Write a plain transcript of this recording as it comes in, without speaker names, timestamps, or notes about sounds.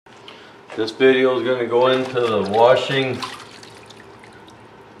This video is going to go into the washing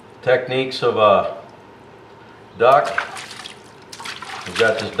techniques of a duck. We've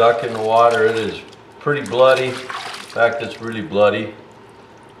got this duck in the water. It is pretty bloody. In fact, it's really bloody.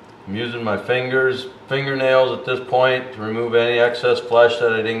 I'm using my fingernails at this point to remove any excess flesh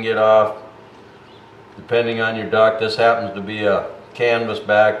that I didn't get off. Depending on your duck, this happens to be a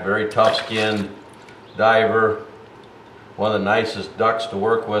canvasback, very tough skinned diver. One of the nicest ducks to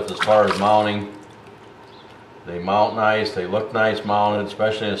work with as far as mounting. They mount nice, they look nice mounted,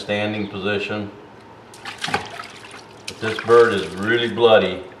 especially in a standing position. But this bird is really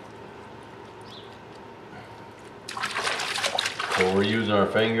bloody. So we're using our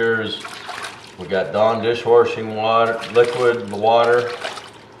fingers. We got Dawn dishwashing water, liquid water.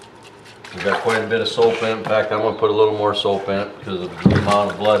 We've got quite a bit of soap in it. In fact, I'm going to put a little more soap in it because of the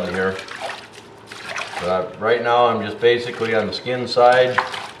amount of blood in here. But right now I'm just basically on the skin side,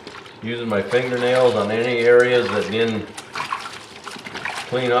 using my fingernails on any areas that didn't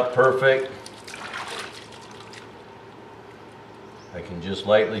clean up perfect. I can just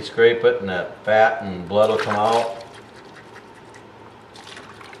lightly scrape it and that fat and blood will come out.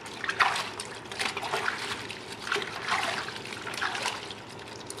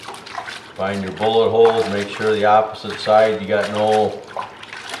 Find your bullet holes, make sure the opposite side you got no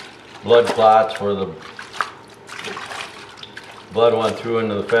blood clots where the blood went through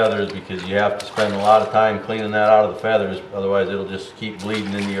into the feathers, because you have to spend a lot of time cleaning that out of the feathers, otherwise it'll just keep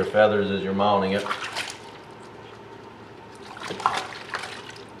bleeding into your feathers as you're mounting it.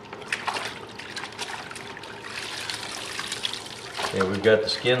 Okay, we've got the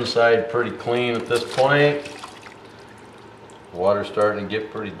skin side pretty clean at this point. Water's starting to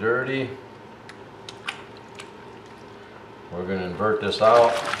get pretty dirty. We're going to invert this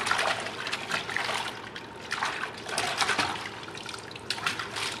out.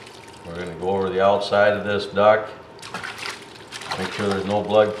 We're going to go over the outside of this duck. Make sure there's no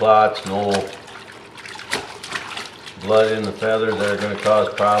blood clots, no blood in the feathers that are going to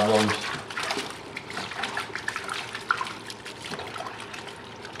cause problems.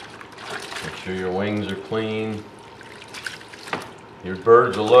 Make sure your wings are clean. Your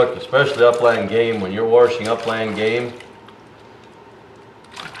birds will look, especially upland game, when you're washing upland game,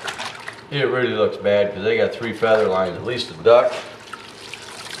 it really looks bad because they got 3 feather lines. At least the duck,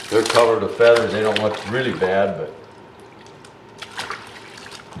 they're covered with feathers. They don't look really bad, but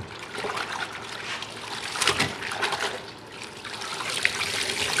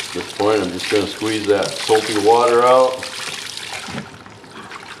at this point I'm just going to squeeze that soapy water out.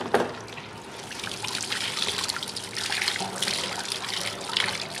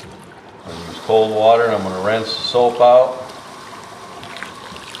 I use cold water and I'm going to rinse the soap out.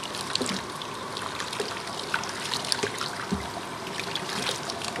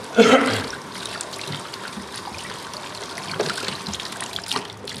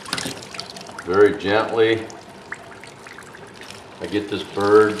 Very gently, I get this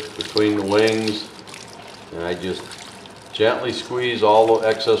bird between the wings and I just gently squeeze all the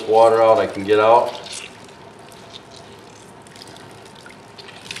excess water out I can get out.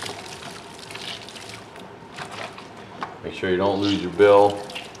 Make sure you don't lose your bill.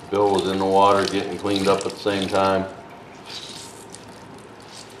 The bill was in the water getting cleaned up at the same time.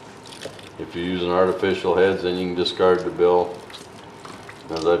 If you're using artificial heads, then you can discard the bill.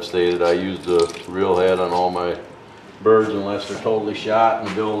 As I've stated, I use the real head on all my birds unless they're totally shot and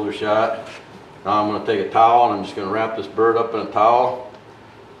the bills are shot. Now I'm going to take a towel and I'm just going to wrap this bird up in a towel.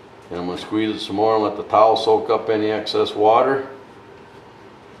 And I'm going to squeeze it some more and let the towel soak up any excess water.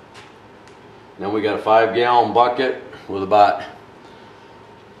 Then we got a 5-gallon bucket with about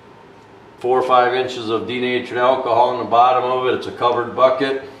 4 or 5 inches of denatured alcohol in the bottom of it. It's a covered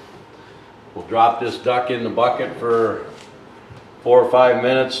bucket. We'll drop this duck in the bucket for 4 or 5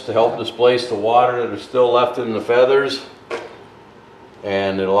 minutes to help displace the water that is still left in the feathers,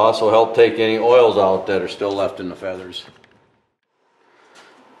 and it'll also help take any oils out that are still left in the feathers.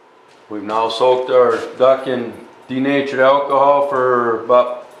 We've now soaked our duck in denatured alcohol for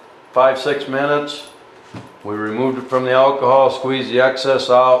about 5-6 minutes. We removed it from the alcohol, squeezed the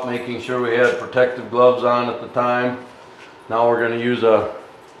excess out, making sure we had protective gloves on at the time. Now we're going to use a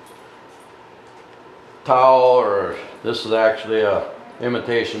towel, or this is actually a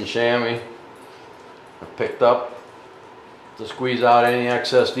imitation chamois I picked up to squeeze out any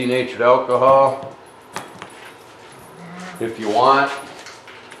excess denatured alcohol. If you want,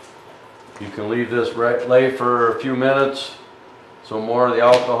 you can leave this lay for a few minutes so more of the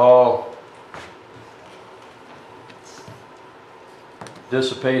alcohol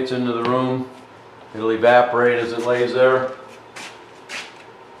dissipates into the room. It'll evaporate as it lays there.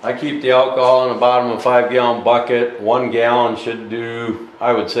 I keep the alcohol in the bottom of a 5-gallon bucket. 1 gallon should do,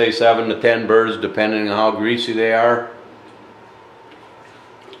 I would say, 7 to 10 birds, depending on how greasy they are.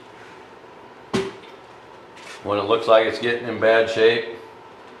 When it looks like it's getting in bad shape,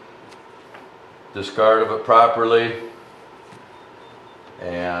 discard of it properly,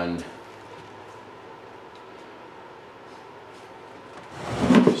 and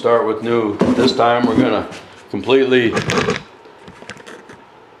start with new. This time we're going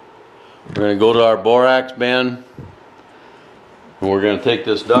to go to our borax bin, and we're going to take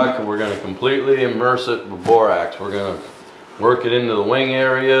this duck and we're going to completely immerse it with borax. We're going to work it into the wing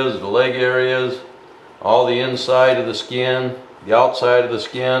areas, the leg areas, all the inside of the skin, the outside of the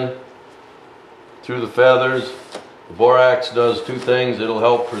skin, through the feathers. The borax does 2 things. It'll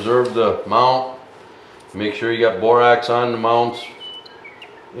help preserve the mount. Make sure you got borax on the mounts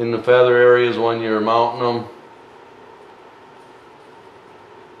in the feather areas when you're mounting them.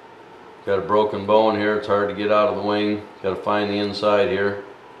 Got a broken bone here, it's hard to get out of the wing. Got to find the inside here.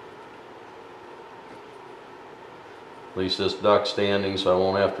 At least this duck's standing, so I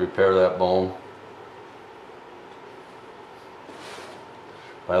won't have to repair that bone.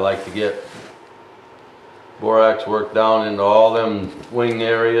 I like to get borax worked down into all them wing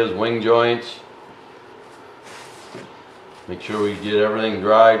areas, wing joints. Make sure we get everything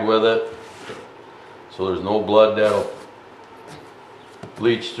dried with it, so there's no blood that'll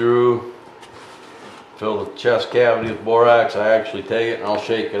leach through. Fill the chest cavity with borax. I actually take it and I'll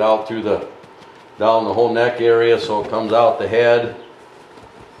shake it out through down the whole neck area so it comes out the head.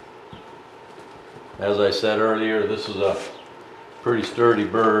 As I said earlier, this is a pretty sturdy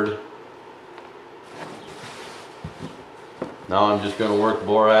bird. Now I'm just going to work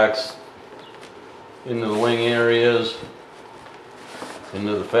borax into the wing areas,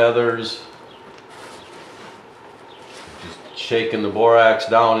 into the feathers. Shaking the borax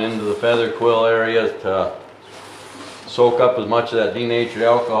down into the feather quill area to soak up as much of that denatured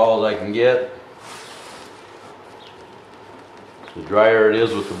alcohol as I can get. The drier it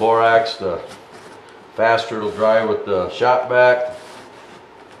is with the borax, the faster it'll dry with the shot back.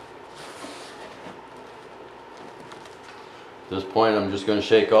 At this point I'm just going to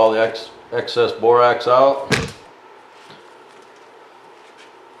shake all the excess borax out.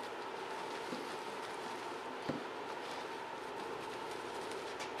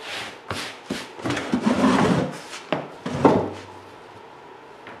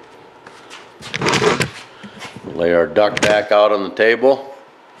 Lay our duck back out on the table.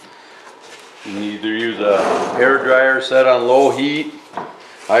 You can either use a hair dryer set on low heat.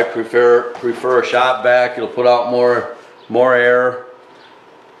 I prefer a shot back. It'll put out more air.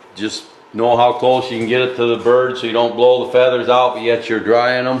 Just know how close you can get it to the bird so you don't blow the feathers out, but yet you're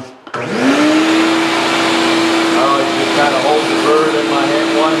drying them. Now I just kind of hold the bird in my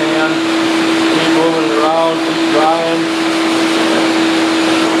hand, one hand, keep moving it around, keep drying.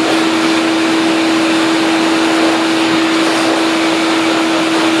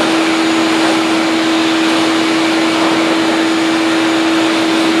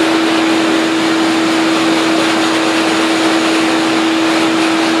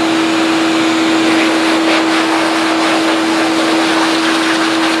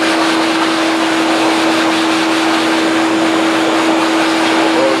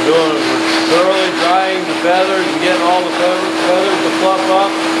 Thoroughly drying the feathers and getting all the feathers to fluff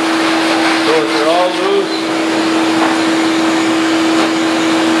up so that they're all loose.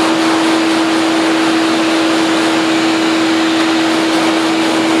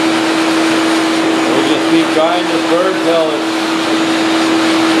 We'll just keep drying this bird till it's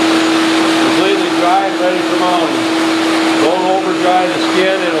completely dry and ready for mounting. Don't over dry the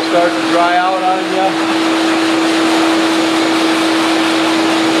skin, it'll start to dry out on you.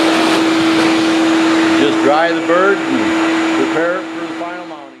 Just dry the bird and prepare it for the final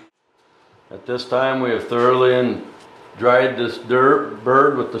mounting. At this time we have thoroughly dried this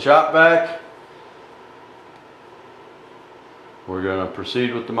bird with the shot back. We're going to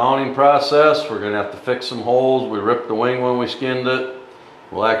proceed with the mounting process. We're going to have to fix some holes. We ripped the wing when we skinned it.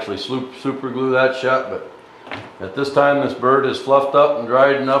 We'll actually super glue that shut, but at this time this bird is fluffed up and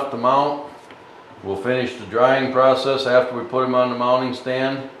dried enough to mount. We'll finish the drying process after we put him on the mounting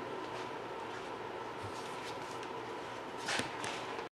stand.